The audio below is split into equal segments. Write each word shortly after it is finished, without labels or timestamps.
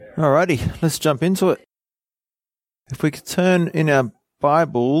Alrighty, let's jump into it. If we could turn in our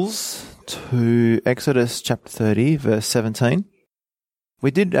Bibles to Exodus chapter 30, verse 17.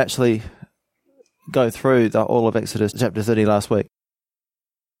 We did actually go through all of Exodus chapter 30 last week.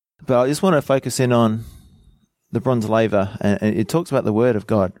 But I just want to focus in on the bronze laver, and it talks about the Word of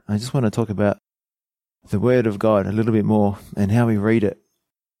God. I just want to talk about the Word of God a little bit more and how we read it.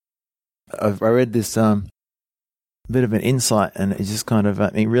 I read this bit of an insight, and it just kind of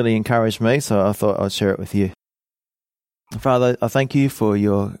it really encouraged me, so I thought I'd share it with you. Father, I thank you for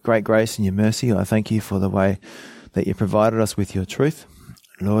your great grace and your mercy. I thank you for the way that you provided us with your truth,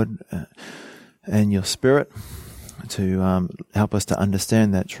 Lord, and your Spirit to help us to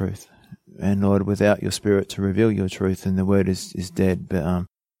understand that truth. And Lord, without your Spirit to reveal your truth, then the Word is dead. But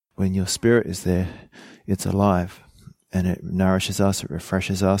when your Spirit is there, it's alive, and it nourishes us, it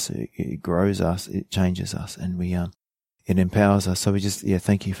refreshes us, it grows us, it changes us, and it empowers us. So we just,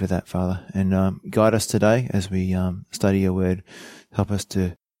 thank you for that, Father. And guide us today as we study your Word. Help us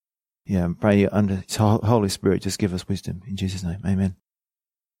to, pray under Holy Spirit, just give us wisdom. In Jesus' name, amen.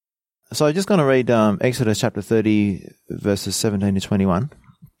 So I'm just going to read Exodus chapter 30, verses 17 to 21,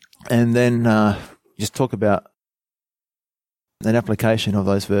 and then just talk about an application of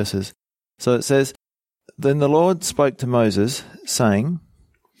those verses. So it says, "Then the Lord spoke to Moses, saying,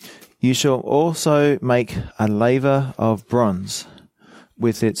 You shall also make a laver of bronze,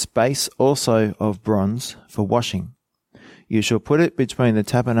 with its base also of bronze for washing. You shall put it between the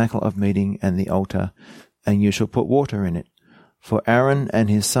tabernacle of meeting and the altar, and you shall put water in it. For Aaron and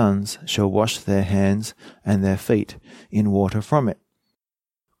his sons shall wash their hands and their feet in water from it.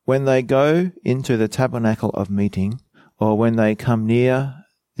 When they go into the tabernacle of meeting, or when they come near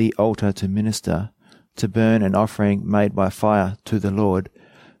the altar to minister, to burn an offering made by fire to the Lord,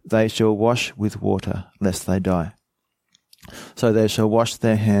 they shall wash with water, lest they die. So they shall wash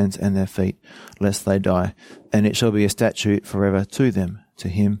their hands and their feet, lest they die, and it shall be a statute forever to them, to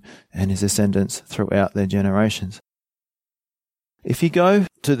him and his descendants throughout their generations." If you go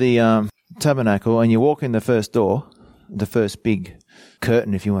to the tabernacle and you walk in the first door, the first big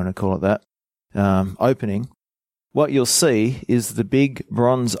curtain, if you want to call it that, opening, what you'll see is the big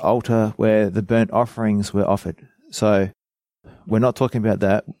bronze altar where the burnt offerings were offered. So we're not talking about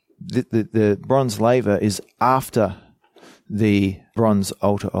that. The bronze laver is after the bronze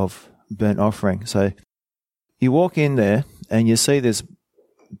altar of burnt offering. So you walk in there and you see this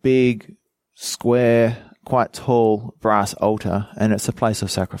big, square, quite tall brass altar, and it's a place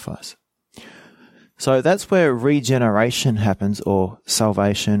of sacrifice. So that's where regeneration happens, or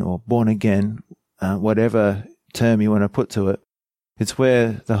salvation, or born again, whatever term you want to put to it. It's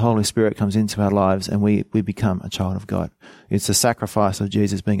where the Holy Spirit comes into our lives and we become a child of God. It's the sacrifice of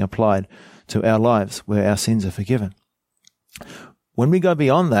Jesus being applied to our lives where our sins are forgiven. When we go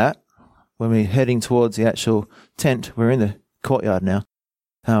beyond that, when we're heading towards the actual tent, we're in the courtyard now.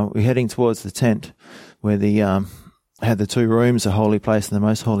 We're heading towards the tent where had the two rooms, the holy place and the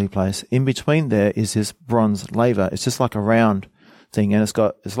most holy place. In between there is this bronze laver. It's just like a round thing, and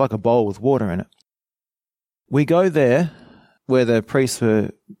it's like a bowl with water in it. We go there where the priests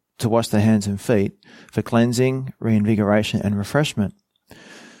were to wash their hands and feet for cleansing, reinvigoration, and refreshment.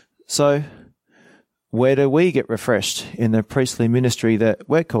 So where do we get refreshed in the priestly ministry that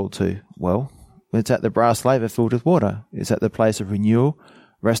we're called to? Well, it's at the brass laver filled with water. It's at the place of renewal,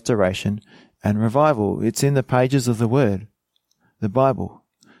 restoration, and revival. It's in the pages of the Word, the Bible,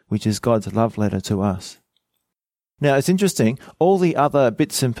 which is God's love letter to us. Now, it's interesting, all the other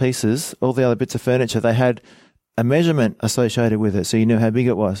bits and pieces, all the other bits of furniture, they had a measurement associated with it, so you knew how big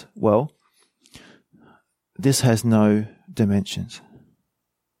it was. Well, this has no dimensions.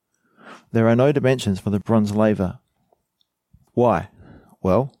 There are no dimensions for the bronze laver. Why?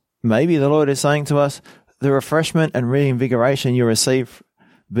 Well, maybe the Lord is saying to us, the refreshment and reinvigoration you receive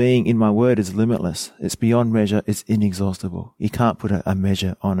being in my Word is limitless. It's beyond measure. It's inexhaustible. You can't put a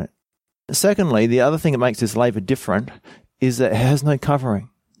measure on it. Secondly, the other thing that makes this laver different is that it has no covering.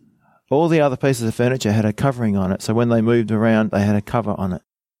 All the other pieces of furniture had a covering on it, so when they moved around, they had a cover on it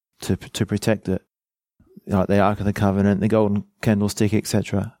to protect it, like the Ark of the Covenant, the golden candlestick,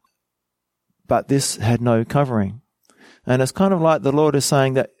 etc. But this had no covering. And it's kind of like the Lord is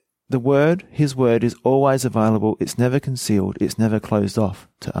saying that the Word, His Word, is always available. It's never concealed. It's never closed off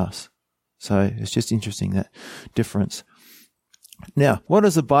to us. So it's just interesting, that difference. Now, what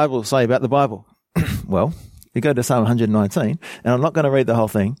does the Bible say about the Bible? Well, you go to Psalm 119, and I'm not going to read the whole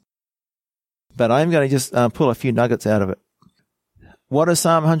thing, but I'm going to just pull a few nuggets out of it. What does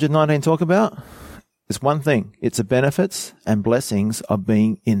Psalm 119 talk about? It's one thing. It's the benefits and blessings of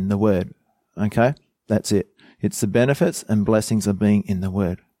being in the Word. Okay? That's it. It's the benefits and blessings of being in the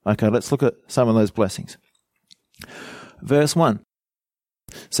Word. Okay, let's look at some of those blessings. Verse 1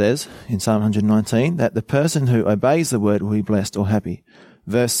 says in Psalm 119 that the person who obeys the word will be blessed or happy.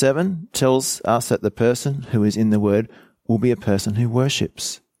 Verse 7 tells us that the person who is in the word will be a person who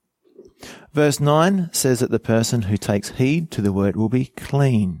worships. Verse 9 says that the person who takes heed to the word will be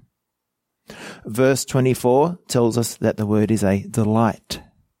clean. Verse 24 tells us that the word is a delight.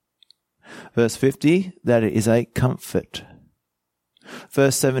 Verse 50, that it is a comfort.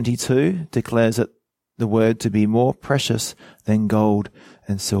 Verse 72 declares that the word to be more precious than gold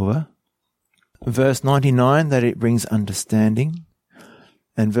and silver. Verse 99, that it brings understanding.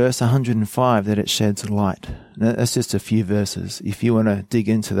 And verse 105, that it sheds light. Now, that's just a few verses. If you want to dig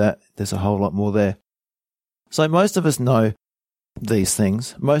into that, there's a whole lot more there. So most of us know these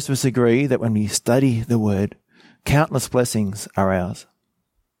things. Most of us agree that when we study the word, countless blessings are ours.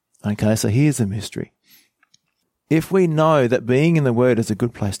 Okay, so here's the mystery. If we know that being in the word is a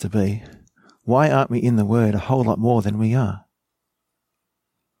good place to be, why aren't we in the word a whole lot more than we are?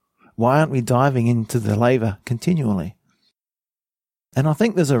 Why aren't we diving into the laver continually? And I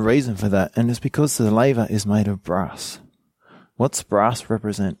think there's a reason for that, and it's because the laver is made of brass. What's brass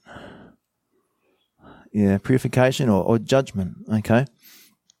represent? Yeah, purification or judgment, okay?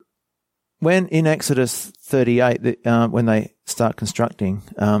 When in Exodus 38, when they start constructing,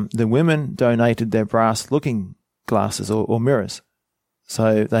 the women donated their brass looking glasses or mirrors.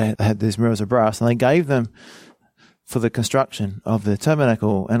 So they had these mirrors of brass, and they gave them for the construction of the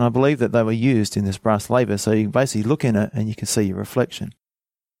tabernacle, and I believe that they were used in this brass laver, so you basically look in it and you can see your reflection.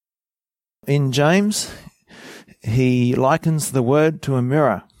 In James, he likens the word to a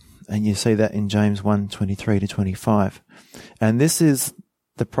mirror, and you see that in James 1:23-25. And this is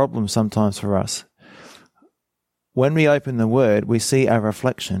the problem sometimes for us. When we open the word, we see our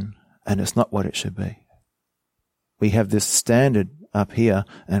reflection, and it's not what it should be. We have this standard up here,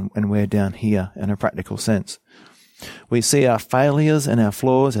 and we're down here in a practical sense. We see our failures and our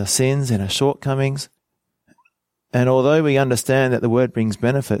flaws, our sins and our shortcomings. And although we understand that the word brings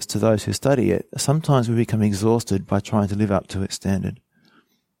benefits to those who study it, sometimes we become exhausted by trying to live up to its standard.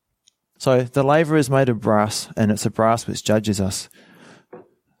 So the laver is made of brass, and it's a brass which judges us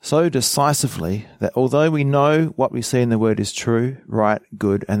so decisively that although we know what we see in the word is true, right,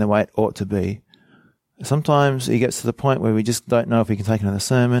 good, and the way it ought to be, sometimes it gets to the point where we just don't know if we can take another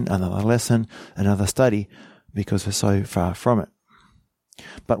sermon, another lesson, another study, because we're so far from it.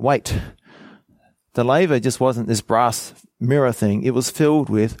 But wait, the laver just wasn't this brass mirror thing. It was filled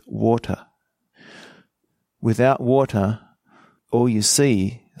with water. Without water, all you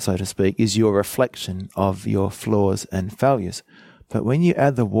see, so to speak, is your reflection of your flaws and failures. But when you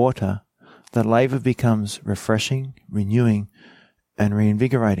add the water, the laver becomes refreshing, renewing, and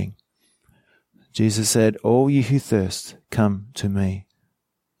reinvigorating. Jesus said, "All you who thirst, come to me."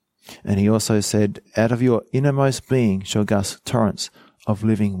 And he also said, "Out of your innermost being shall gush torrents of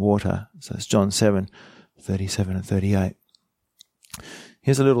living water." So it's John 7:37 and 38.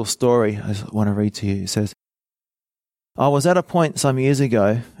 Here's a little story I want to read to you. It says, I was at a point some years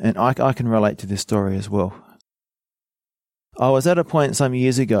ago, and I can relate to this story as well. I was at a point some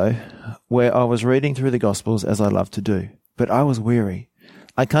years ago where I was reading through the Gospels as I love to do, but I was weary.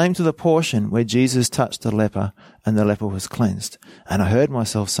 I came to the portion where Jesus touched the leper and the leper was cleansed, and I heard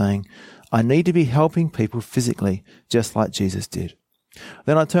myself saying, I need to be helping people physically just like Jesus did.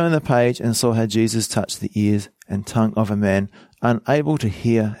 Then I turned the page and saw how Jesus touched the ears and tongue of a man unable to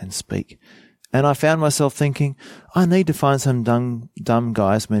hear and speak. And I found myself thinking, I need to find some dumb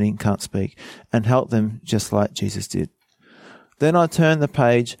guys, meaning can't speak, and help them just like Jesus did. Then I turned the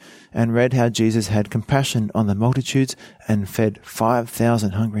page and read how Jesus had compassion on the multitudes and fed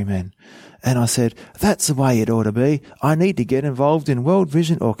 5,000 hungry men. And I said, that's the way it ought to be. I need to get involved in World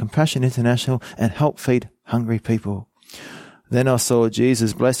Vision or Compassion International and help feed hungry people. Then I saw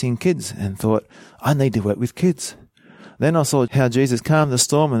Jesus blessing kids and thought, I need to work with kids. Then I saw how Jesus calmed the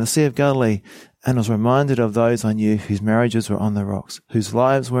storm in the Sea of Galilee, and was reminded of those I knew whose marriages were on the rocks, whose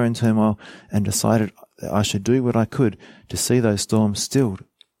lives were in turmoil, and decided that I should do what I could to see those storms stilled.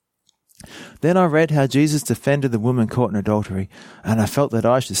 Then I read how Jesus defended the woman caught in adultery, and I felt that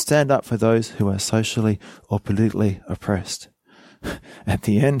I should stand up for those who are socially or politically oppressed. At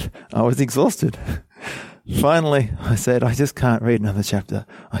the end, I was exhausted. Finally, I said, I just can't read another chapter.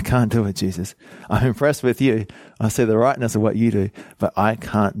 I can't do it, Jesus. I'm impressed with you. I see the rightness of what you do, but I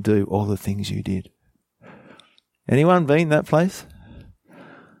can't do all the things you did. Anyone been that place?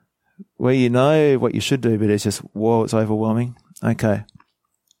 Where you know what you should do, but it's just, whoa, it's overwhelming? Okay.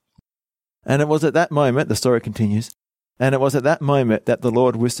 And it was at that moment, the story continues, and it was at that moment that the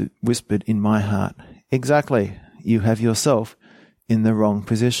Lord whispered in my heart, exactly, you have yourself in the wrong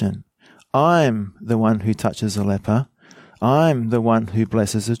position. I'm the one who touches the leper. I'm the one who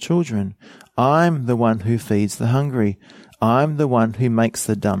blesses the children. I'm the one who feeds the hungry. I'm the one who makes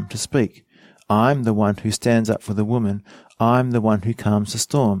the dumb to speak. I'm the one who stands up for the woman. I'm the one who calms the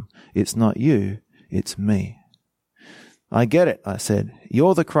storm. It's not you, it's me. I get it, I said.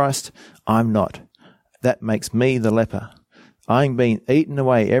 You're the Christ, I'm not. That makes me the leper. I'm being eaten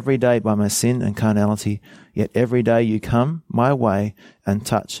away every day by my sin and carnality, yet every day you come my way and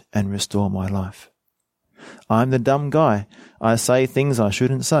touch and restore my life. I'm the dumb guy. I say things I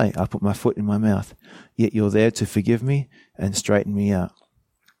shouldn't say. I put my foot in my mouth, yet you're there to forgive me and straighten me out.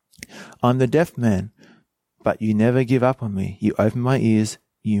 I'm the deaf man, but you never give up on me. You open my ears,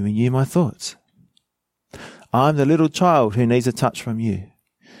 you renew my thoughts. I'm the little child who needs a touch from you.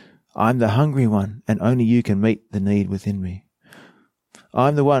 I'm the hungry one, and only you can meet the need within me.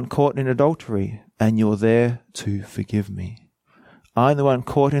 I'm the one caught in adultery, and you're there to forgive me. I'm the one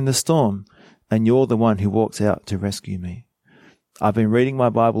caught in the storm, and you're the one who walks out to rescue me. I've been reading my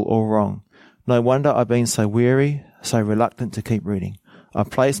Bible all wrong. No wonder I've been so weary, so reluctant to keep reading. I've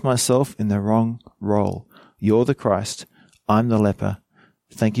placed myself in the wrong role. You're the Christ. I'm the leper.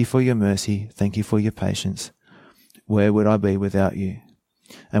 Thank you for your mercy. Thank you for your patience. Where would I be without you?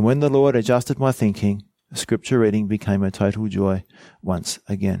 And when the Lord adjusted my thinking, scripture reading became a total joy once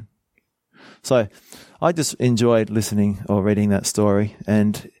again. So I just enjoyed listening or reading that story,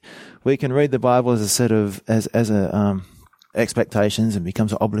 and we can read the Bible as a set of expectations and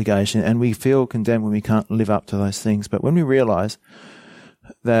becomes an obligation, and we feel condemned when we can't live up to those things. But when we realize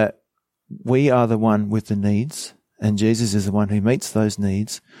that we are the one with the needs and Jesus is the one who meets those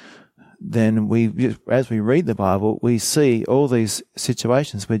needs, then as we read the Bible, we see all these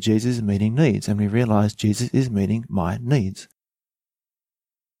situations where Jesus is meeting needs, and we realize Jesus is meeting my needs.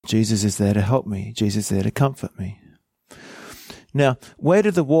 Jesus is there to help me. Jesus is there to comfort me. Now, where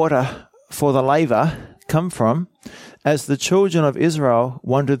did the water for the laver come from as the children of Israel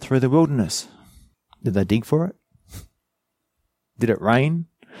wandered through the wilderness? Did they dig for it? Did it rain?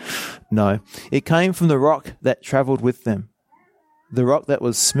 No. It came from the rock that traveled with them, the rock that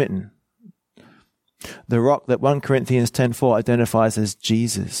was smitten, the rock that 1 Corinthians 10:4 identifies as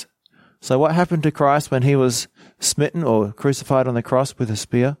Jesus. So what happened to Christ when he was smitten or crucified on the cross with a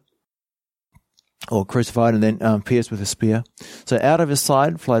spear? Or crucified and then pierced with a spear. So out of his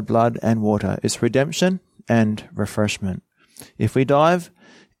side flowed blood and water. It's redemption and refreshment. If we dive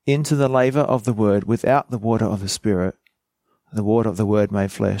into the laver of the Word without the water of the Spirit, the water of the Word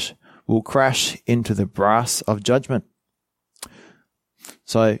made flesh, we'll crash into the brass of judgment.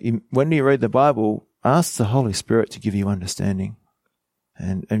 So when you read the Bible, ask the Holy Spirit to give you understanding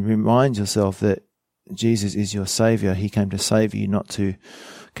and remind yourself that Jesus is your Saviour. He came to save you, not to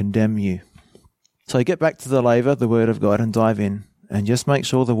condemn you. So get back to the laver, the Word of God, and dive in and just make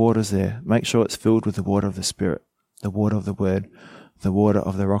sure the water's there. Make sure it's filled with the water of the Spirit, the water of the Word, the water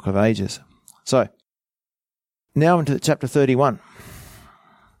of the Rock of Ages. So now into chapter 31.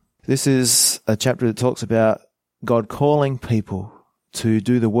 This is a chapter that talks about God calling people to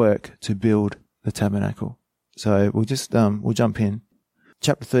do the work to build the tabernacle. So we'll jump in.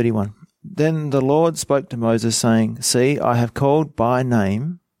 Chapter 31. Then the Lord spoke to Moses, saying, See, I have called by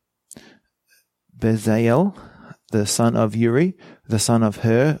name Bezalel, the son of Uri, the son of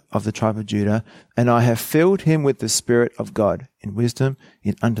Hur, of the tribe of Judah, and I have filled him with the Spirit of God, in wisdom,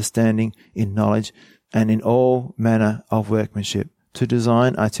 in understanding, in knowledge, and in all manner of workmanship, to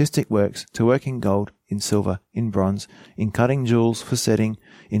design artistic works, to work in gold, in silver, in bronze, in cutting jewels for setting,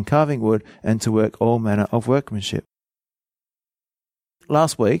 in carving wood, and to work all manner of workmanship.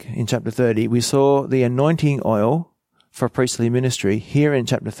 Last week, in chapter 30, we saw the anointing oil for priestly ministry. Here in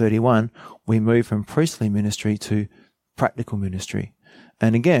chapter 31, we move from priestly ministry to practical ministry.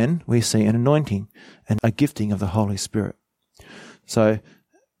 And again, we see an anointing and a gifting of the Holy Spirit. So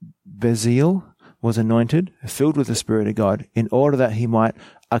Bezalel was anointed, filled with the Spirit of God, in order that he might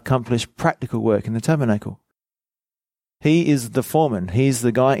accomplish practical work in the tabernacle. He is the foreman. He's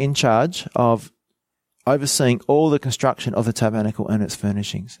the guy in charge of overseeing all the construction of the tabernacle and its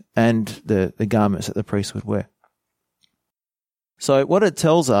furnishings and the garments that the priest would wear. So what it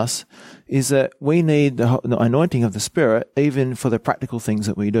tells us is that we need the anointing of the Spirit even for the practical things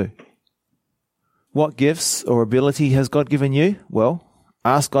that we do. What gifts or ability has God given you? Well,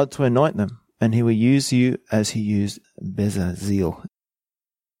 ask God to anoint them, and he will use you as he used Bezalel.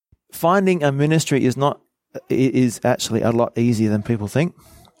 Finding a ministry is actually a lot easier than people think.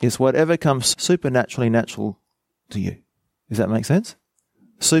 It's whatever comes supernaturally natural to you. Does that make sense?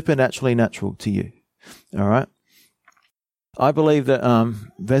 Supernaturally natural to you. All right. I believe that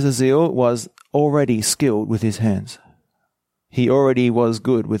Bezalel was already skilled with his hands. He already was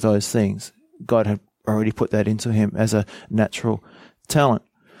good with those things. God had already put that into him as a natural talent.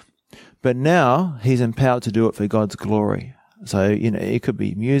 But now he's empowered to do it for God's glory. So, it could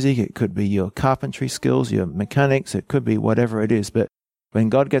be music, it could be your carpentry skills, your mechanics, it could be whatever it is. But when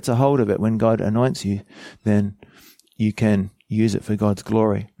God gets a hold of it, when God anoints you, then you can use it for God's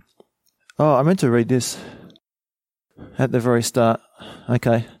glory. Oh, I meant to read this at the very start.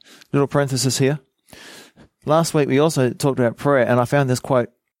 Okay, little parenthesis here. Last week we also talked about prayer, and I found this quote.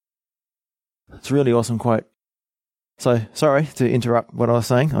 It's a really awesome quote. So, sorry to interrupt what I was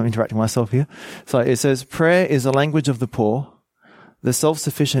saying. I'm interrupting myself here. So it says, prayer is the language of the poor. The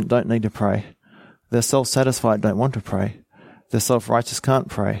self-sufficient don't need to pray. The self-satisfied don't want to pray. The self-righteous can't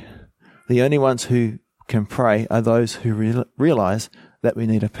pray. The only ones who can pray are those who realize that we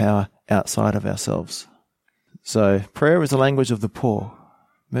need a power outside of ourselves. So prayer is the language of the poor.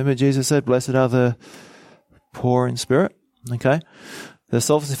 Remember Jesus said, blessed are the poor in spirit? Okay. The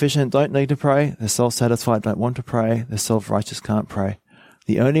self-sufficient don't need to pray. The self-satisfied don't want to pray. The self-righteous can't pray.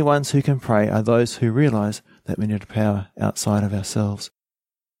 The only ones who can pray are those who realize that we need a power outside of ourselves.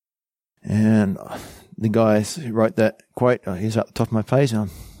 And the guys who wrote that quote, he's at the top of my page. I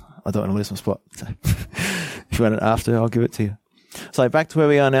don't want to lose my spot. So if you want it after, I'll give it to you. So back to where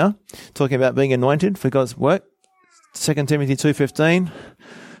we are now, talking about being anointed for God's work. 2 Timothy 2:15.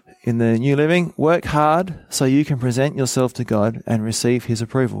 In the New Living, work hard so you can present yourself to God and receive his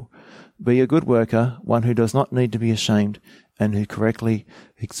approval. Be a good worker, one who does not need to be ashamed and who correctly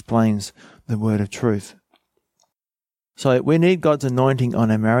explains the word of truth. So we need God's anointing on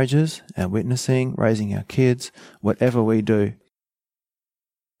our marriages, our witnessing, raising our kids, whatever we do.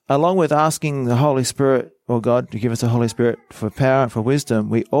 Along with asking the Holy Spirit or God to give us the Holy Spirit for power and for wisdom,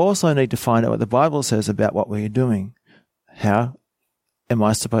 we also need to find out what the Bible says about what we are doing. How am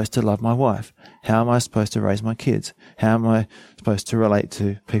I supposed to love my wife? How am I supposed to raise my kids? How am I supposed to relate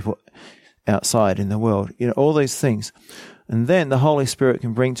to people outside in the world? All these things. And then the Holy Spirit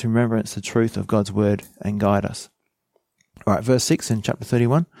can bring to remembrance the truth of God's word and guide us. All right, verse 6 in chapter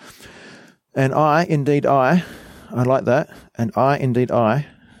 31. And I like that. And I, indeed I,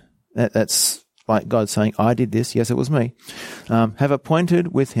 that's like God saying, I did this. Yes, it was me. Have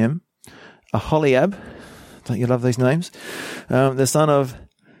appointed with him Aholiab. Don't you love these names? The son of,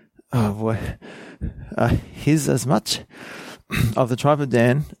 his as much of the tribe of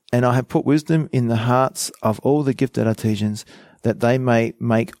Dan, and I have put wisdom in the hearts of all the gifted artisans, that they may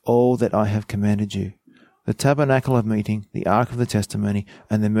make all that I have commanded you. The tabernacle of meeting, the ark of the testimony,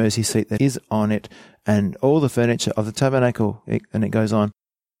 and the mercy seat that is on it, and all the furniture of the tabernacle. And it goes on.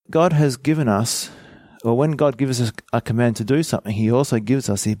 God has given us, or when God gives us a command to do something, he also gives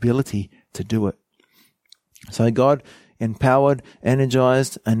us the ability to do it. So God empowered,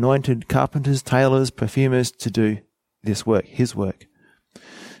 energized, anointed carpenters, tailors, perfumers to do this work, his work.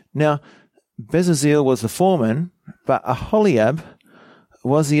 Now, Bezaleel was the foreman, but Aholiab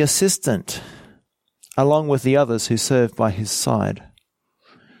was the assistant, along with the others who served by his side.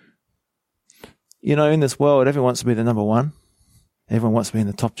 In this world, everyone wants to be the number one. Everyone wants to be in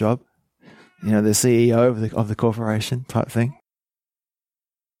the top job. The CEO of the corporation type thing.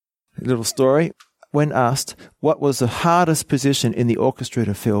 A little story. When asked what was the hardest position in the orchestra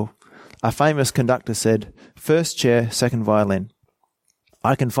to fill, a famous conductor said, first chair, second violin.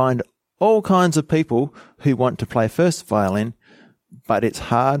 I can find all kinds of people who want to play first violin, but it's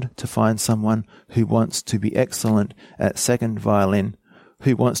hard to find someone who wants to be excellent at second violin,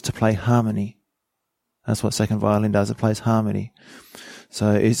 who wants to play harmony. That's what second violin does, it plays harmony.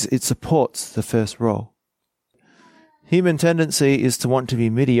 So it supports the first role. Human tendency is to want to be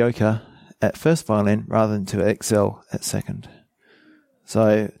mediocre at first violin rather than to excel at second.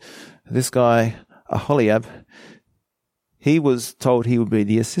 So this guy, Aholiab, he was told he would be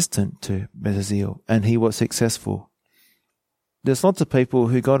the assistant to Bezaleel, and he was successful. There's lots of people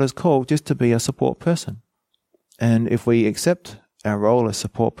who God has called just to be a support person. And if we accept our role as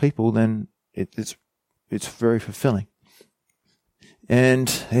support people, then it's very fulfilling. And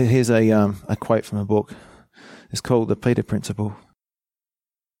here's a quote from a book. It's called The Peter Principle.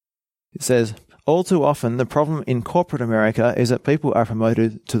 It says, all too often the problem in corporate America is that people are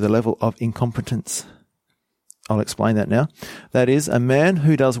promoted to the level of incompetence. I'll explain that now. That is, a man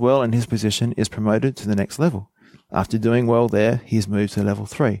who does well in his position is promoted to the next level. After doing well there, he is moved to level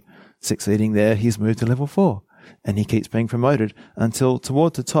 3. Succeeding there, he is moved to level 4. And he keeps being promoted until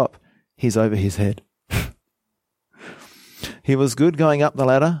toward the top, he's over his head. He was good going up the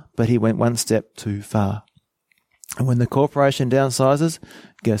ladder, but he went one step too far. And when the corporation downsizes,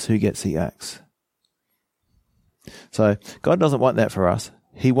 guess who gets the axe? So God doesn't want that for us.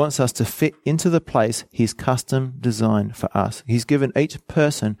 He wants us to fit into the place He's custom designed for us. He's given each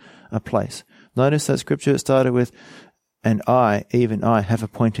person a place. Notice that scripture started with, and I, even I, have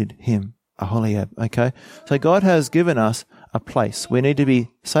appointed him Aholiab. Okay? So God has given us a place. We need to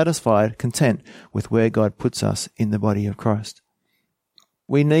be satisfied, content with where God puts us in the body of Christ.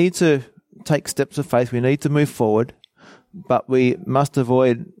 We need to take steps of faith. We need to move forward, but we must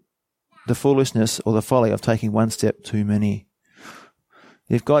avoid the foolishness or the folly of taking one step too many.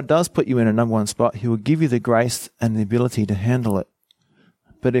 If God does put you in a number one spot, He will give you the grace and the ability to handle it.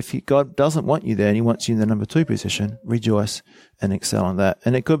 But if God doesn't want you there and He wants you in the number two position, rejoice and excel in that.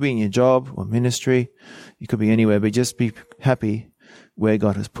 And it could be in your job or ministry. It could be anywhere, but just be happy where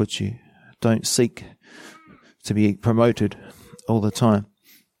God has put you. Don't seek to be promoted all the time,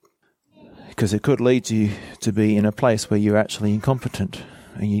 because it could lead you to be in a place where you're actually incompetent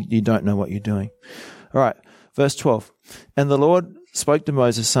and you don't know what you're doing. All right, verse 12. And the Lord spoke to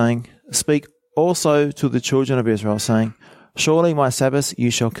Moses, saying, Speak also to the children of Israel, saying, Surely my Sabbaths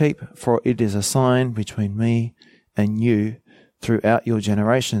you shall keep, for it is a sign between me and you throughout your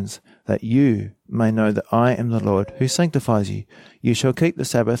generations, that you may know that I am the Lord who sanctifies you. You shall keep the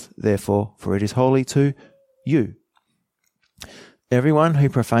Sabbath, therefore, for it is holy to you. Everyone who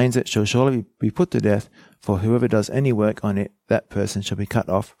profanes it shall surely be put to death, for whoever does any work on it, that person shall be cut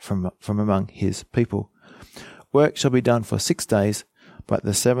off from among his people. Work shall be done for 6 days, but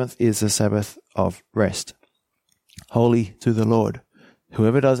the seventh is the Sabbath of rest, holy to the Lord.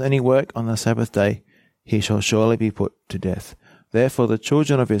 Whoever does any work on the Sabbath day, he shall surely be put to death. Therefore the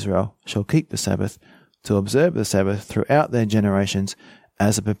children of Israel shall keep the Sabbath, to observe the Sabbath throughout their generations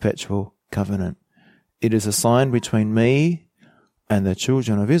as a perpetual covenant. It is a sign between me and the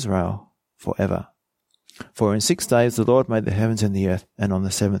children of Israel forever. For in 6 days the Lord made the heavens and the earth, and on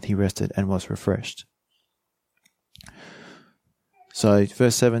the seventh He rested and was refreshed. So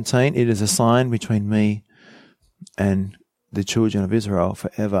verse 17, it is a sign between me and the children of Israel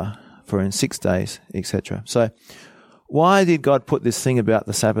forever, for in 6 days, etc. So why did God put this thing about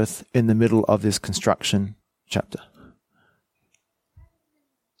the Sabbath in the middle of this construction chapter?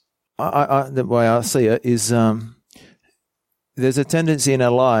 The way I see it is there's a tendency in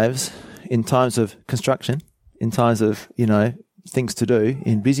our lives, in times of construction, in times of, things to do,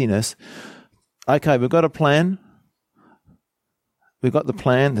 in busyness. Okay, we've got a plan. We've got the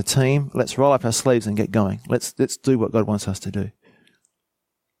plan, the team. Let's roll up our sleeves and get going. Let's do what God wants us to do.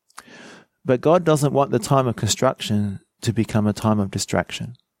 But God doesn't want the time of construction to become a time of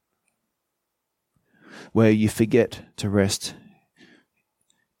distraction, where you forget to rest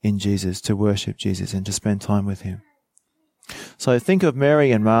in Jesus, to worship Jesus, and to spend time with Him. So think of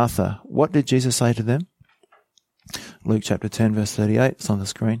Mary and Martha. What did Jesus say to them? Luke chapter 10, verse 38. It's on the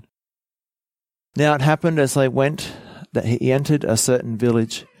screen. Now it happened as they went that He entered a certain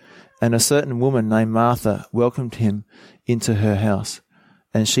village, and a certain woman named Martha welcomed Him into her house.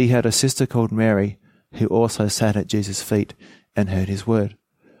 And she had a sister called Mary, who also sat at Jesus' feet and heard His word.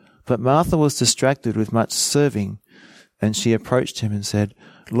 But Martha was distracted with much serving, and she approached Him and said,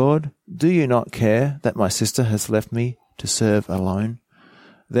 Lord, do you not care that my sister has left me to serve alone?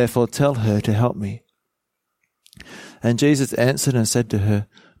 Therefore tell her to help me. And Jesus answered and said to her,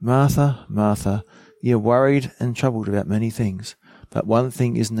 Martha, Martha, you're worried and troubled about many things, but one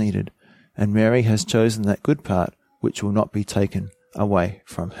thing is needed, and Mary has chosen that good part which will not be taken away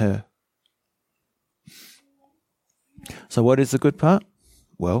from her. So what is the good part?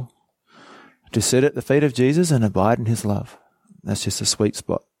 Well, to sit at the feet of Jesus and abide in His love. That's just a sweet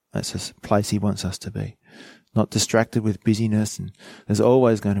spot. That's just a place He wants us to be. Not distracted with busyness, and there's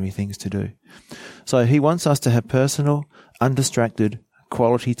always going to be things to do. So He wants us to have personal, undistracted,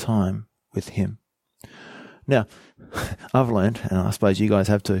 quality time with Him. Now, I've learned, and I suppose you guys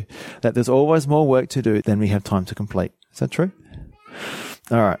have too, that there's always more work to do than we have time to complete. Is that true?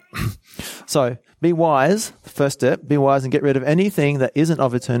 All right. So be wise. The first step, be wise and get rid of anything that isn't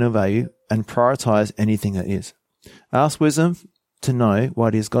of eternal value and prioritize anything that is. Ask wisdom to know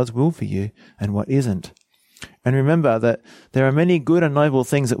what is God's will for you and what isn't. And remember that there are many good and noble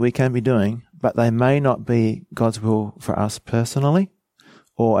things that we can be doing, but they may not be God's will for us personally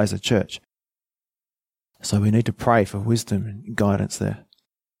or as a church. So we need to pray for wisdom and guidance there.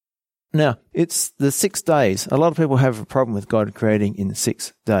 Now, it's the 6 days. A lot of people have a problem with God creating in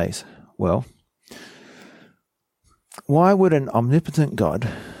 6 days. Well, why would an omnipotent God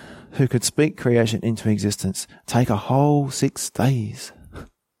who could speak creation into existence take a whole 6 days?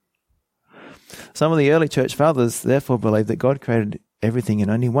 Some of the early church fathers therefore believed that God created everything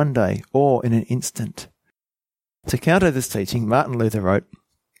in only 1 day or in an instant. To counter this teaching, Martin Luther wrote,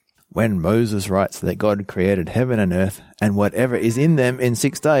 When Moses writes that God created heaven and earth and whatever is in them in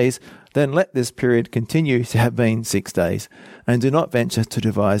 6 days, then let this period continue to have been 6 days, and do not venture to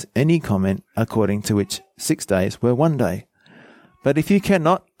devise any comment according to which 6 days were 1 day. But if you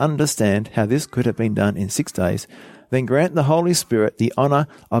cannot understand how this could have been done in 6 days, then grant the Holy Spirit the honour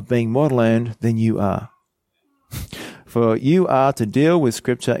of being more learned than you are. For you are to deal with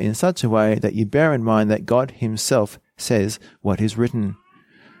Scripture in such a way that you bear in mind that God himself says what is written.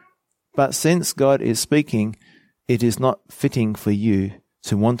 But since God is speaking, it is not fitting for you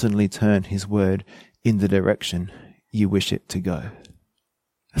to wantonly turn his word in the direction you wish it to go.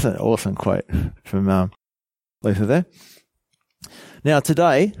 That's an awesome quote from Luther there. Now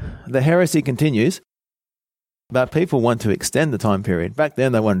today, the heresy continues, but people want to extend the time period. Back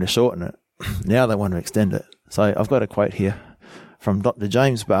then they wanted to shorten it. Now they want to extend it. So I've got a quote here from Dr.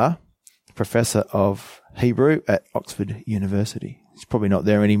 James Barr, Professor of Hebrew at Oxford University. He's probably not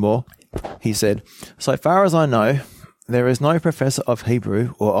there anymore. He said, "So far as I know, there is no professor of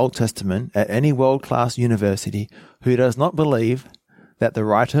Hebrew or Old Testament at any world-class university who does not believe that the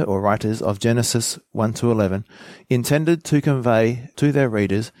writer or writers of Genesis 1 to 11 intended to convey to their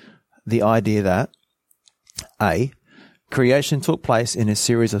readers the idea that A. Creation took place in a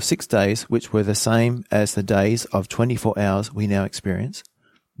series of 6 days which were the same as the days of 24 hours we now experience.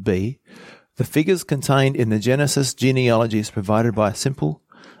 B. The figures contained in the Genesis genealogies provided by simple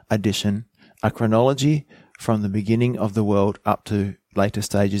addition, a chronology from the beginning of the world up to later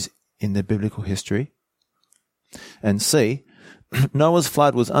stages in the biblical history. And C. Noah's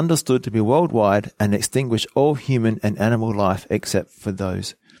flood was understood to be worldwide and extinguish all human and animal life except for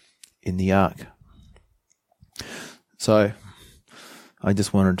those in the ark." So I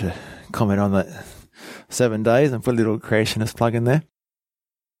just wanted to comment on that 7 days and put a little creationist plug in there,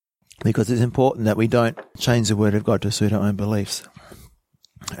 because it's important that we don't change the word of God to suit our own beliefs.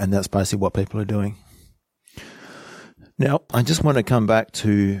 And that's basically what people are doing. Now, I just want to come back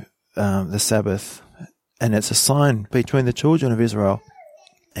to the Sabbath, and it's a sign between the children of Israel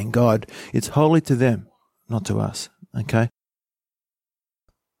and God. It's holy to them, not to us. Okay?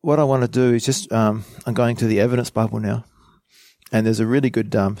 What I want to do is just, I'm going to the Evidence Bible now, and there's a really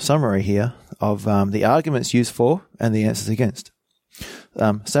good summary here of the arguments used for and the answers against.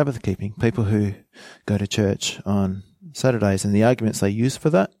 Sabbath keeping, people who go to church on Saturdays, and the arguments they use for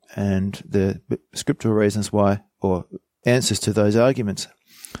that, and the scriptural reasons why, or answers to those arguments.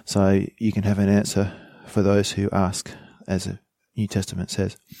 So you can have an answer for those who ask, as the New Testament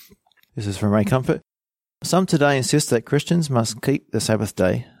says. This is from Ray Comfort. "Some today insist that Christians must keep the Sabbath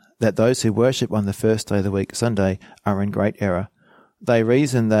day, that those who worship on the first day of the week, Sunday, are in great error. They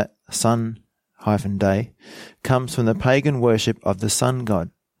reason that sun-day comes from the pagan worship of the sun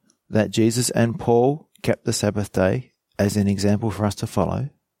god, that Jesus and Paul kept the Sabbath day as an example for us to follow,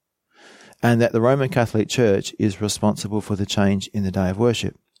 and that the Roman Catholic Church is responsible for the change in the day of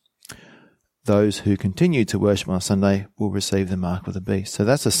worship. Those who continue to worship on Sunday will receive the mark of the beast." So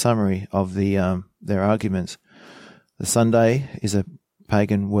that's a summary of the their arguments. The Sunday is a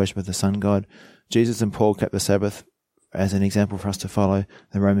pagan worship of the sun god. Jesus and Paul kept the Sabbath as an example for us to follow.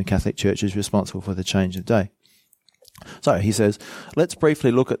 The Roman Catholic Church is responsible for the change of day. So he says, let's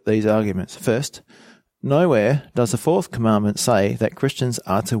briefly look at these arguments. First, nowhere does the fourth commandment say that Christians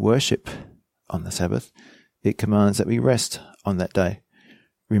are to worship on the Sabbath. It commands that we rest on that day.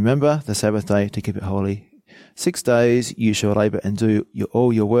 Remember the Sabbath day to keep it holy. 6 days you shall labor and do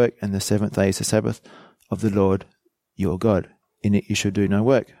all your work, and the seventh day is the Sabbath of the Lord your God. In it you shall do no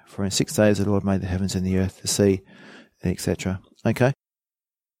work, for in 6 days the Lord made the heavens and the earth, the sea, etc. Okay.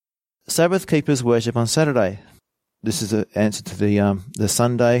 Sabbath keepers worship on Saturday. This is an answer to the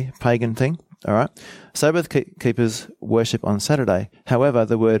Sunday pagan thing. All right. Sabbath keepers worship on Saturday. However,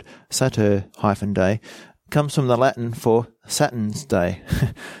 the word Satur-day comes from the Latin for Saturn's day.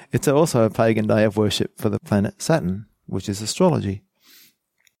 It's also a pagan day of worship for the planet Saturn, which is astrology.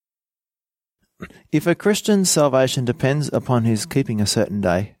 If a Christian's salvation depends upon his keeping a certain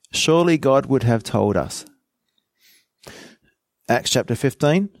day, surely God would have told us. Acts chapter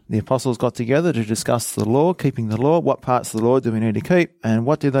 15, the apostles got together to discuss the law, keeping the law. What parts of the law do we need to keep? And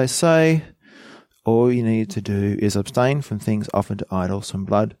what did they say? All you need to do is abstain from things offered to idols, from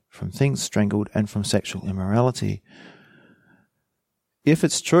blood, from things strangled, and from sexual immorality. If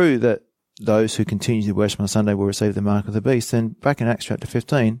it's true that those who continue to worship on Sunday will receive the mark of the beast, then back in Acts chapter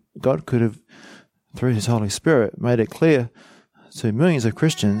 15, God could have, through his Holy Spirit, made it clear to millions of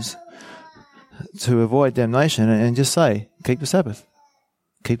Christians to avoid damnation and just say, keep the Sabbath,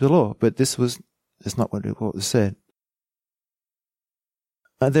 keep the law. But it's not what was said.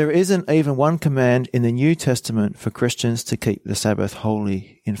 There isn't even one command in the New Testament for Christians to keep the Sabbath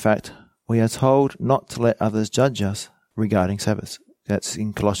holy. In fact, we are told not to let others judge us regarding Sabbaths. That's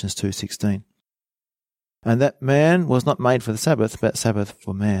in Colossians 2:16. And that man was not made for the Sabbath, but Sabbath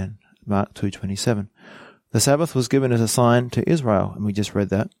for man. Mark 2:27. The Sabbath was given as a sign to Israel, and we just read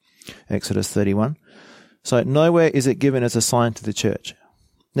that, Exodus 31. So nowhere is it given as a sign to the church.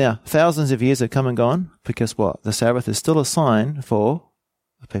 Now, thousands of years have come and gone, but guess what? The Sabbath is still a sign for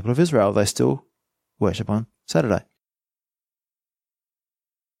the people of Israel. They still worship on Saturday.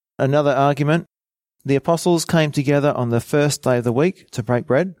 Another argument, the apostles came together on the first day of the week to break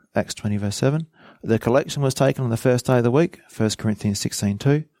bread, Acts 20 verse 7. The collection was taken on the first day of the week, 1 Corinthians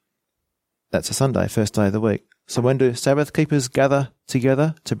 16:2. That's a Sunday, first day of the week. So when do Sabbath keepers gather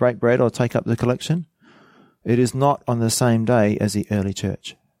together to break bread or take up the collection? It is not on the same day as the early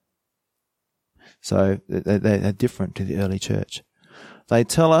church. So they're different to the early church. They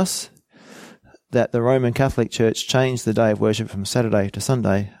tell us that the Roman Catholic Church changed the day of worship from Saturday to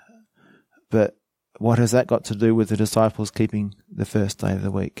Sunday, but what has that got to do with the disciples keeping the first day of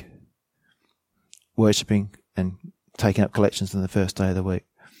the week? Worshipping and taking up collections on the first day of the week.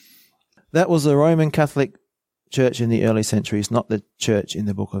 That was the Roman Catholic Church in the early centuries, not the church in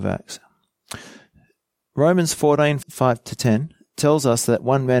the book of Acts. Romans 14:5-10 tells us that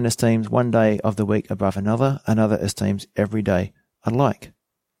one man esteems one day of the week above another, another esteems every day alike.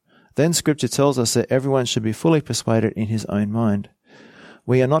 Then Scripture tells us that everyone should be fully persuaded in his own mind.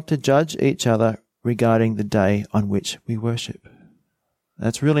 We are not to judge each other regarding the day on which we worship.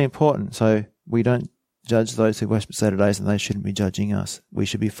 That's really important. So we don't judge those who worship Saturdays, and they shouldn't be judging us. We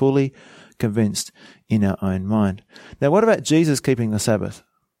should be fully convinced in our own mind. Now, what about Jesus keeping the Sabbath?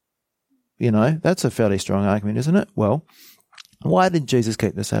 You know, that's a fairly strong argument, isn't it? Well, why did Jesus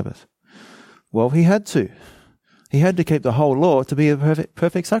keep the Sabbath? Well, he had to. He had to keep the whole law to be a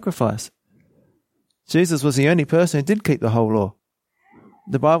perfect sacrifice. Jesus was the only person who did keep the whole law.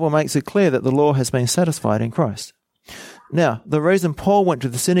 The Bible makes it clear that the law has been satisfied in Christ. Now, the reason Paul went to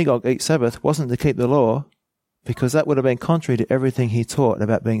the synagogue each Sabbath wasn't to keep the law, because that would have been contrary to everything he taught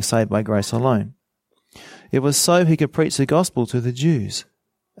about being saved by grace alone. It was so he could preach the gospel to the Jews,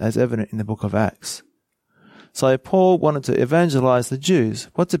 as evident in the book of Acts. So Paul wanted to evangelize the Jews.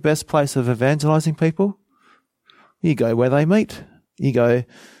 What's the best place of evangelizing people? You go where they meet. You go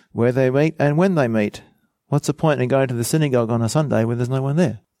where they meet and when they meet. What's the point in going to the synagogue on a Sunday when there's no one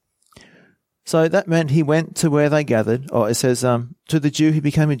there? So that meant he went to where they gathered, or it says, to the Jew he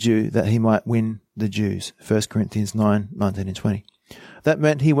became a Jew that he might win the Jews. 1 Corinthians 9:19 and 20. That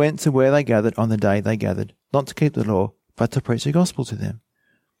meant he went to where they gathered on the day they gathered, not to keep the law, but to preach the gospel to them.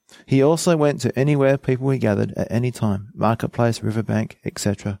 He also went to anywhere people were gathered at any time, marketplace, riverbank,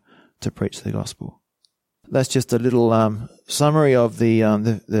 etc., to preach the gospel. That's just a little summary of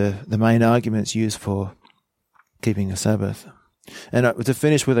the main arguments used for keeping a Sabbath. And to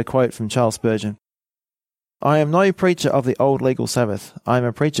finish with a quote from Charles Spurgeon, "I am no preacher of the old legal Sabbath. I am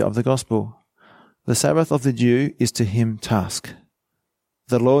a preacher of the gospel. The Sabbath of the Jew is to him task.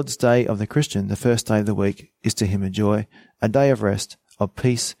 The Lord's day of the Christian, the first day of the week, is to him a joy, a day of rest, of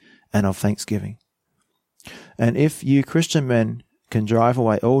peace, and of thanksgiving. And if you Christian men can drive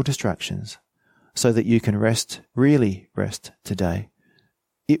away all distractions so that you can rest, really rest today,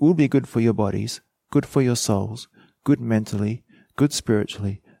 it will be good for your bodies, good for your souls, good mentally, good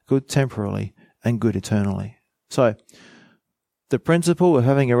spiritually, good temporally, and good eternally." So, the principle of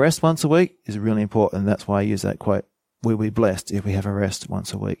having a rest once a week is really important. That's why I use that quote. We'll be blessed if we have a rest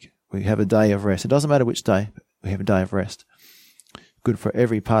once a week. We have a day of rest. It doesn't matter which day, but we have a day of rest. Good for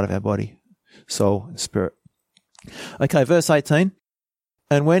every part of our body, soul, and spirit. Okay, verse 18.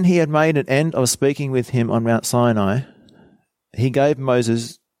 "And when he had made an end of speaking with him on Mount Sinai, he gave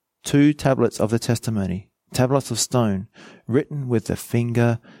Moses 2 tablets of the testimony, tablets of stone, written with the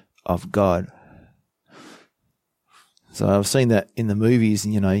finger of God." So I've seen that in the movies,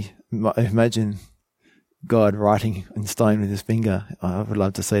 and, imagine God writing in stone with his finger. I would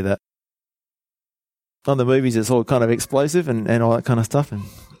love to see that. On the movies, it's all kind of explosive and all that kind of stuff and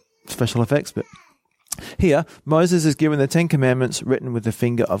special effects. But here, Moses is given the 10 Commandments written with the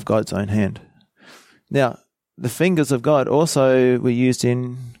finger of God's own hand. Now, the fingers of God also were used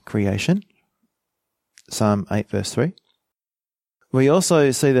in creation. Psalm 8 verse 3. We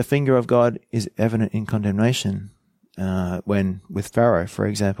also see the finger of God is evident in condemnation when with Pharaoh, for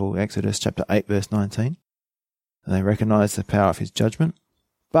example, Exodus chapter 8 verse 19. They recognize the power of his judgment.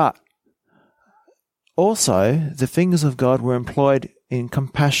 But also the fingers of God were employed in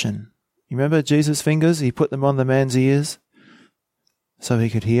compassion. You remember Jesus' fingers? He put them on the man's ears so he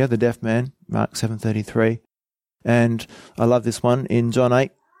could hear, the deaf man, Mark 7:33. And I love this one in John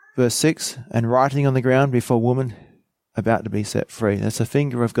 8, verse 6, and writing on the ground before a woman about to be set free. That's the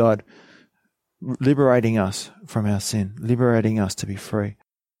finger of God liberating us from our sin, liberating us to be free.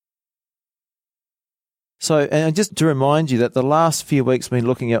 So, and just to remind you that the last few weeks we've been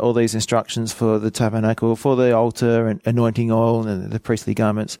looking at all these instructions for the tabernacle, for the altar and anointing oil and the priestly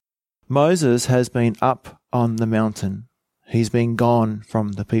garments. Moses has been up on the mountain. He's been gone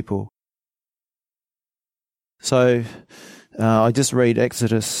from the people. So, I just read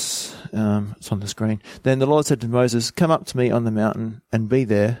Exodus, it's on the screen. Then the Lord said to Moses, "Come up to me on the mountain and be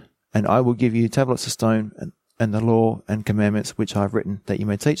there, and I will give you tablets of stone and the law and commandments which I have written, that you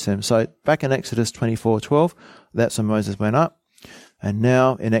may teach them." So back in Exodus 24:12, that's when Moses went up. And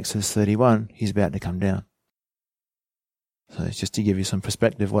now in Exodus 31, he's about to come down. So it's just to give you some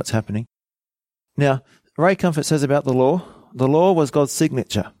perspective of what's happening. Now, Ray Comfort says about the law was God's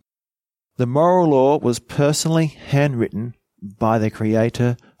signature. The moral law was personally handwritten by the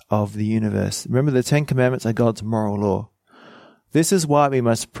creator of the universe. Remember, the 10 Commandments are God's moral law. This is why we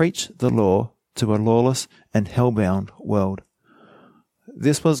must preach the law to a lawless and hell-bound world.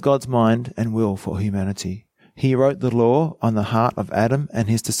 This was God's mind and will for humanity. He wrote the law on the heart of Adam and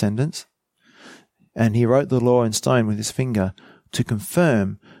his descendants, and he wrote the law in stone with his finger to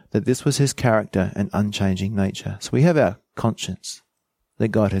confirm that this was his character and unchanging nature. So we have our conscience that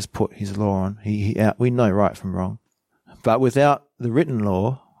God has put his law on. We know right from wrong. But without the written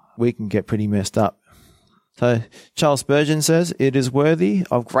law, we can get pretty messed up. So Charles Spurgeon says, "It is worthy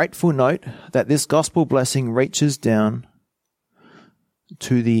of grateful note that this gospel blessing reaches down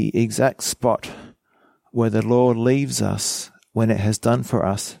to the exact spot where the law leaves us when it has done for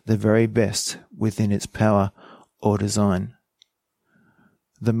us the very best within its power or design.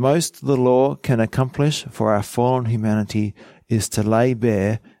 The most the law can accomplish for our fallen humanity is to lay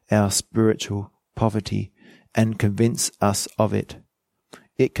bare our spiritual poverty and convince us of it.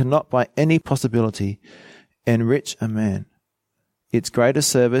 It cannot by any possibility enrich a man. Its greatest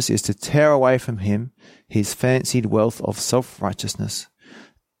service is to tear away from him his fancied wealth of self-righteousness,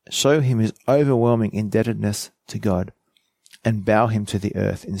 show him his overwhelming indebtedness to God, and bow him to the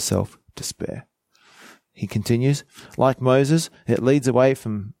earth in self-despair." He continues, "Like Moses, it leads away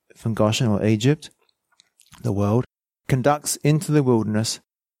from Goshen or Egypt, the world, conducts into the wilderness,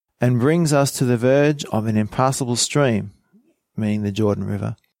 and brings us to the verge of an impassable stream," meaning the Jordan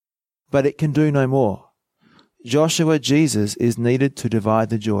River. "But it can do no more. Joshua Jesus is needed to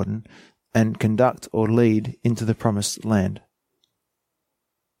divide the Jordan and conduct or lead into the promised land.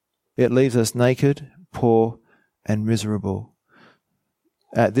 It leaves us naked, poor, and miserable.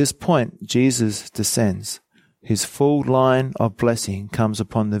 At this point, Jesus descends. His full line of blessing comes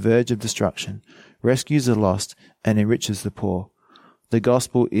upon the verge of destruction, rescues the lost, and enriches the poor. The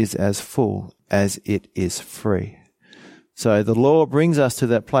gospel is as full as it is free." So the law brings us to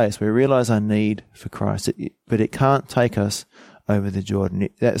that place where we realize our need for Christ, but it can't take us over the Jordan.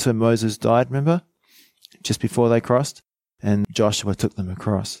 That's when Moses died, remember? Just before they crossed, and Joshua took them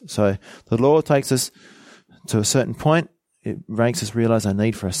across. So the law takes us to a certain point. It makes us realize our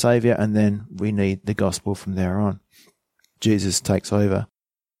need for a Savior, and then we need the gospel from there on. Jesus takes over,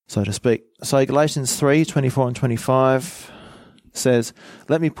 so to speak. So Galatians 3:24 and 25 says,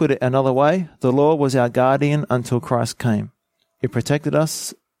 "Let me put it another way. The law was our guardian until Christ came. It protected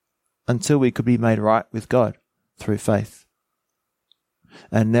us until we could be made right with God through faith.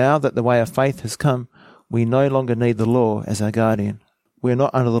 And now that the way of faith has come, we no longer need the law as our guardian. We're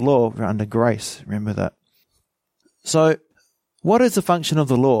not under the law, we're under grace. Remember that." So, what is the function of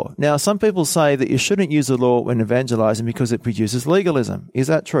the law? Now, some people say that you shouldn't use the law when evangelizing because it produces legalism. Is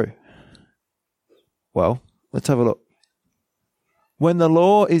that true? Well, let's have a look. When the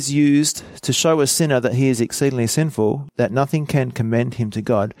law is used to show a sinner that he is exceedingly sinful, that nothing can commend him to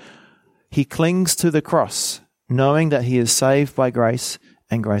God, he clings to the cross, knowing that he is saved by grace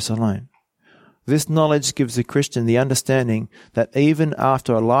and grace alone. This knowledge gives the Christian the understanding that even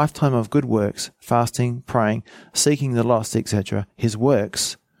after a lifetime of good works, fasting, praying, seeking the lost, etc., his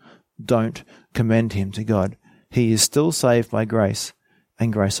works don't commend him to God. He is still saved by grace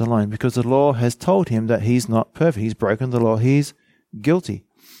and grace alone, because the law has told him that he's not perfect. He's broken the law. He's guilty.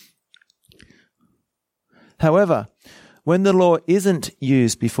 However, when the law isn't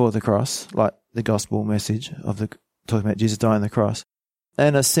used before the cross, like the gospel message of talking about Jesus dying on the cross,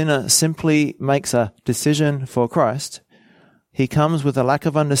 and a sinner simply makes a decision for Christ, he comes with a lack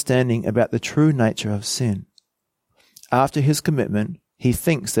of understanding about the true nature of sin. After his commitment, he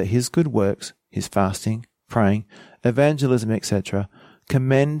thinks that his good works, his fasting, praying, evangelism, etc.,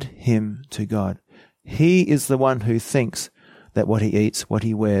 commend him to God. He is the one who thinks that what he eats, what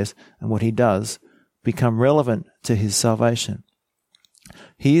he wears, and what he does become relevant to his salvation.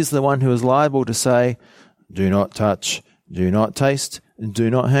 He is the one who is liable to say, do not touch, do not taste, and do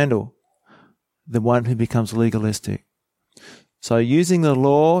not handle. The one who becomes legalistic. So using the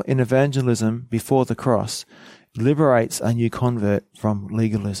law in evangelism before the cross liberates a new convert from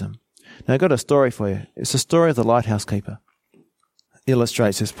legalism. Now I've got a story for you. It's the story of the lighthouse keeper. It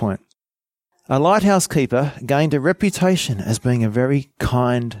illustrates this point. A lighthouse keeper gained a reputation as being a very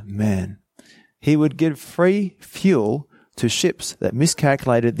kind man. He would give free fuel to ships that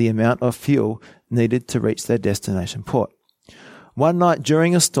miscalculated the amount of fuel needed to reach their destination port. One night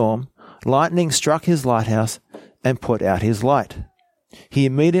during a storm, lightning struck his lighthouse and put out his light. He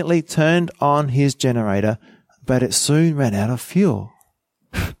immediately turned on his generator, but it soon ran out of fuel.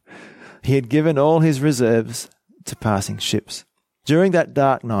 He had given all his reserves to passing ships. During that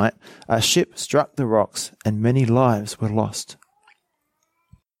dark night, a ship struck the rocks and many lives were lost.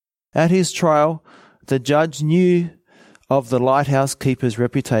 At his trial, the judge knew of the lighthouse keeper's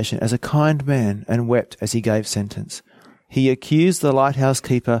reputation as a kind man and wept as he gave sentence. He accused the lighthouse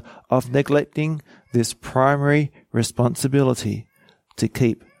keeper of neglecting this primary responsibility to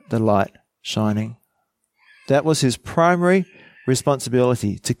keep the light shining. That was his primary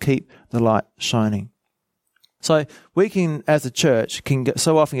responsibility, to keep the light shining. So we can, as a church,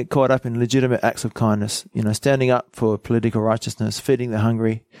 so often get caught up in legitimate acts of kindness, standing up for political righteousness, feeding the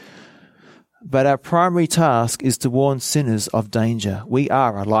hungry. But our primary task is to warn sinners of danger. We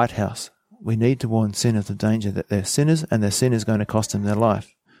are a lighthouse. We need to warn sinners of danger, that they're sinners and their sin is going to cost them their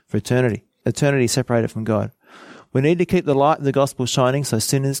life for eternity. Eternity separated from God. We need to keep the light of the gospel shining so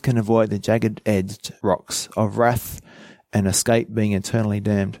sinners can avoid the jagged-edged rocks of wrath and escape being eternally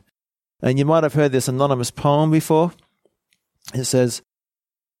damned. And you might have heard this anonymous poem before. It says,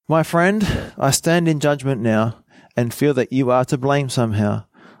 "My friend, I stand in judgment now and feel that you are to blame somehow.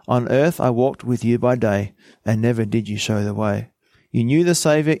 On earth I walked with you by day and never did you show the way. You knew the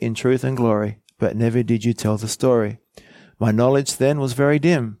Saviour in truth and glory, but never did you tell the story. My knowledge then was very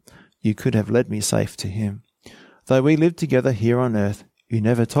dim. You could have led me safe to him. Though we lived together here on earth, you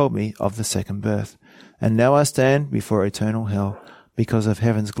never told me of the second birth. And now I stand before eternal hell. Because of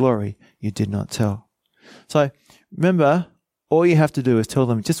heaven's glory, you did not tell." So remember, all you have to do is tell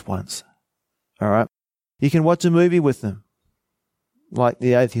them just once. All right? You can watch a movie with them, like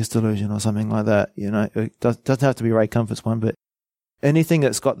The Atheist Delusion or something like that. It doesn't have to be Ray Comfort's one, but anything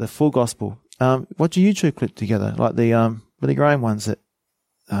that's got the full gospel. Watch a YouTube clip together, like the Billy Graham ones that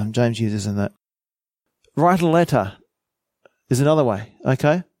James uses in that. Write a letter is another way,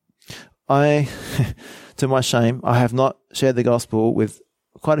 okay? To my shame, I have not shared the gospel with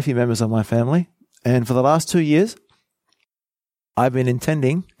quite a few members of my family. And for the last 2 years, I've been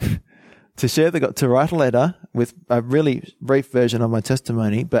intending to write a letter with a really brief version of my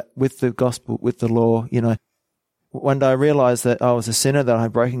testimony, but with the gospel, with the law. One day I realized that I was a sinner, that I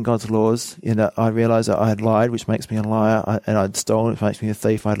had broken God's laws. I realized that I had lied, which makes me a liar, and I'd stolen, which makes me a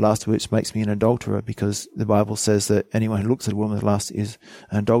thief. I'd lusted, which makes me an adulterer, because the Bible says that anyone who looks at a woman with lust is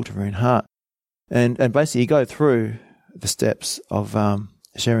an adulterer in heart. And basically you go through the steps of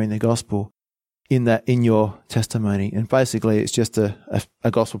sharing the gospel in your testimony. And basically it's just a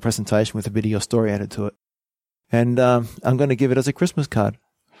gospel presentation with a bit of your story added to it. And I'm going to give it as a Christmas card.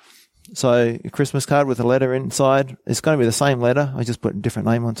 So a Christmas card with a letter inside. It's going to be the same letter. I just put a different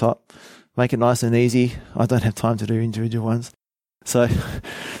name on top. Make it nice and easy. I don't have time to do individual ones. So,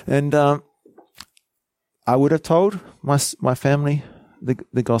 and I would have told my family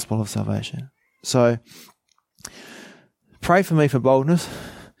the gospel of salvation. So pray for me for boldness,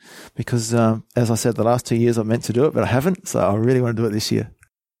 because as I said, the last 2 years I've meant to do it, but I haven't. So I really want to do it this year.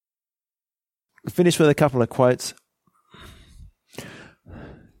 Finish with a couple of quotes.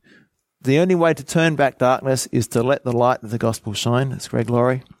 "The only way to turn back darkness is to let the light of the gospel shine." That's Greg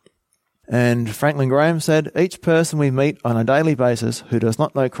Laurie. And Franklin Graham said, "Each person we meet on a daily basis who does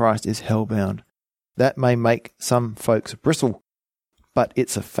not know Christ is hellbound. That may make some folks bristle, but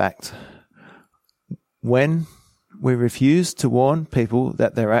it's a fact. When we refuse to warn people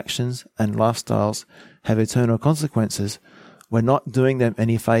that their actions and lifestyles have eternal consequences, we're not doing them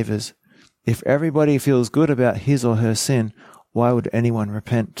any favors. If everybody feels good about his or her sin, why would anyone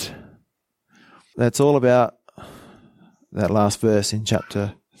repent?" That's all about that last verse in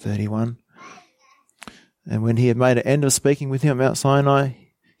chapter 31. "And when he had made an end of speaking with him at Mount Sinai,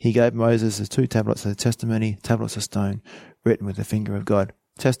 he gave Moses the 2 tablets of the testimony, tablets of stone, written with the finger of God."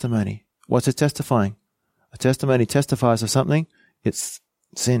 Testimony. What's it testifying? A testimony testifies of something. It's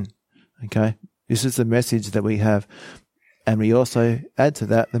sin. Okay? This is the message that we have. And we also add to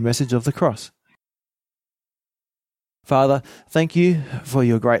that the message of the cross. Father, thank you for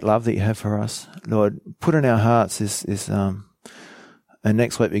your great love that you have for us. Lord, put in our hearts this and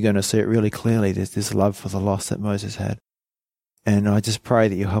next week we're going to see it really clearly, this love for the lost that Moses had. And I just pray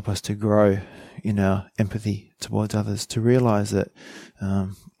that you help us to grow in our empathy towards others, to realize that,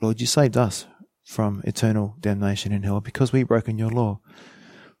 Lord, you saved us from eternal damnation in hell because we've broken your law.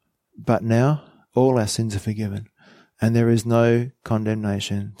 But now all our sins are forgiven, and there is no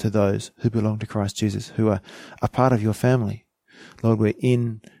condemnation to those who belong to Christ Jesus, who are a part of your family. Lord, we're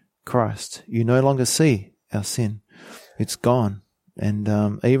in Christ. You no longer see our sin. It's gone. And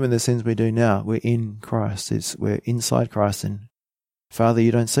even the sins we do now, we're in Christ. We're inside Christ, and Father,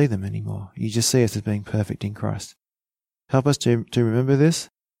 you don't see them anymore. You just see us as being perfect in Christ. Help us to remember this,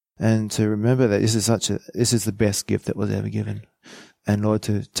 and to remember that this is the best gift that was ever given. And Lord,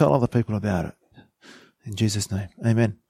 to tell other people about it. In Jesus' name, amen.